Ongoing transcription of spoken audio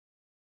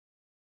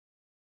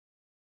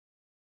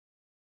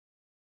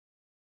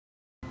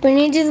We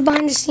need to do the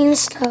behind the scenes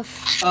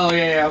stuff. Oh,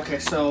 yeah, okay,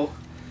 so,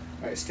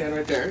 alright, stand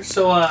right there.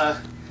 So,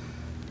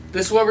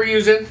 this is what we're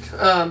using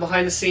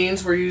behind the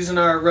scenes. We're using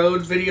our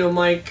Rode video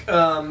mic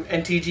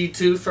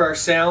NTG2 for our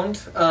sound.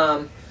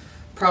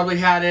 Probably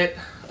had it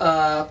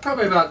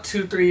probably about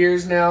 2-3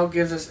 years now.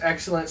 Gives us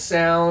excellent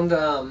sound.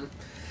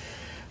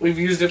 We've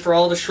used it for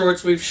all the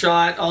shorts we've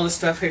shot, all the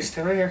stuff. Hey,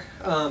 stand right here.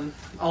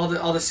 All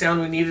the sound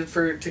we needed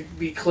for it to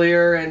be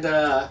clear, and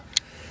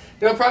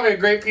you know, probably a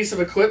great piece of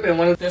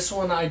equipment. This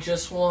one I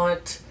just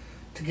want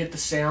to get the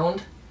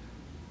sound.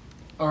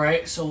 All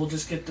right, so we'll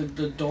just get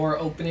the door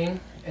opening,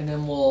 and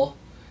then we'll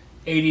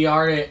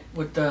ADR it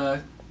with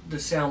the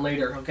sound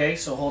later. Okay,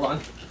 so hold on.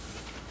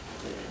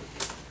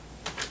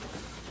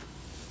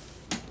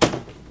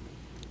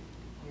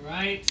 All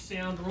right,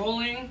 sound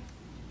rolling.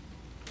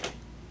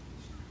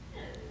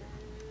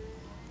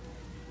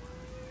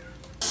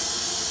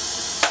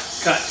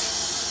 Cut.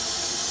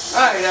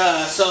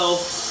 Alright, so,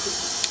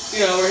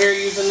 you know, we're here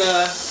using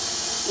the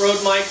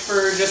Rode mic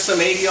for just some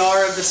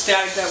ADR of the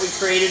static that we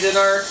created in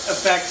our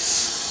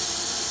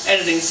effects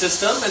editing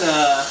system, and,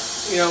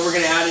 you know, we're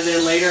going to add it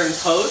in later in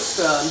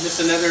post. Just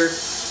another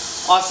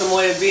awesome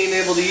way of being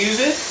able to use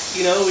it.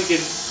 You know, we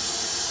could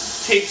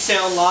tape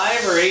sound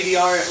live or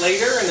ADR it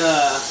later, and,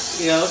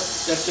 you know,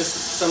 that's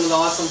just some of the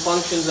awesome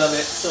functions of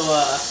it. So,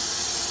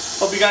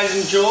 hope you guys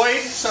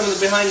enjoyed some of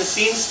the behind the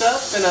scenes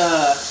stuff, and,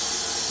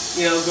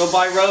 you know, go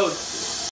buy Rode.